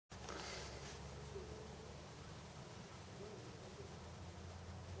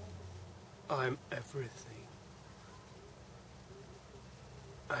I'm everything.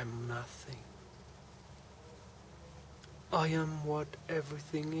 I'm nothing. I am what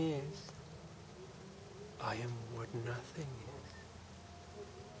everything is. I am what nothing is.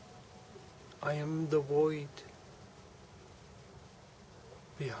 I am the void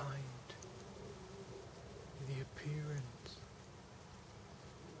behind the appearance.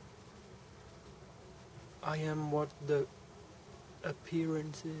 I am what the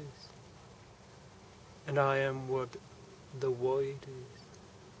appearance is. And I am what the void is.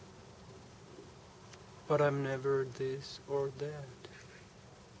 But I'm never this or that.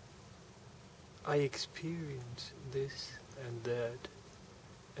 I experience this and that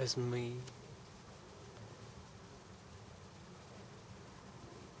as me.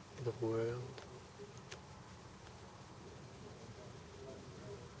 The world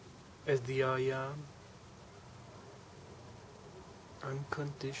as the I am,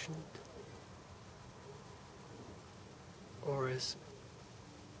 unconditioned, or as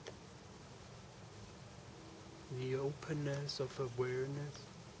the openness of awareness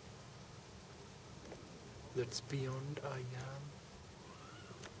that's beyond I am,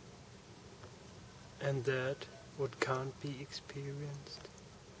 and that what can't be experienced,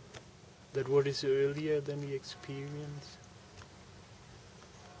 that what is earlier than the experience,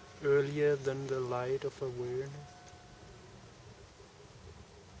 earlier than the light of awareness,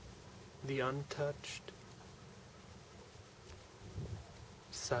 the untouched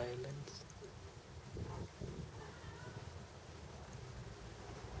silence.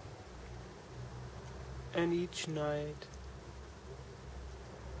 And each night,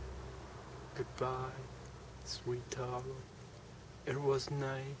 goodbye, sweet Taro. It was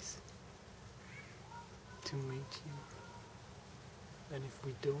nice to meet you. And if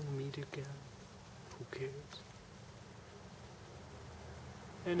we don't meet again, who cares?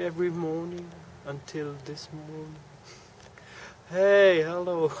 And every morning, until this morning, hey,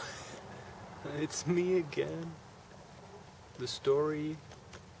 hello, it's me again. The story,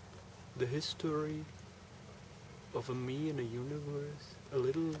 the history of a me in a universe, a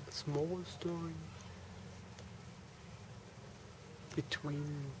little small story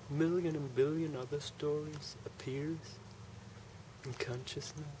between million and billion other stories appears in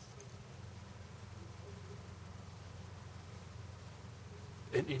consciousness.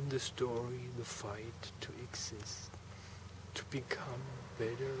 And in the story, the fight to exist, to become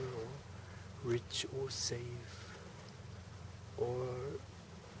better or rich or safe, or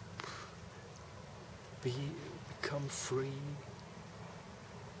become free.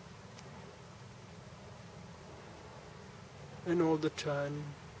 And all the time,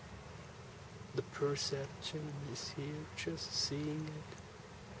 the perception is here, just seeing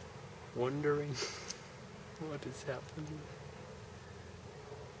it, wondering what is happening.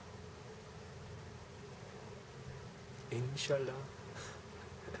 Inshallah.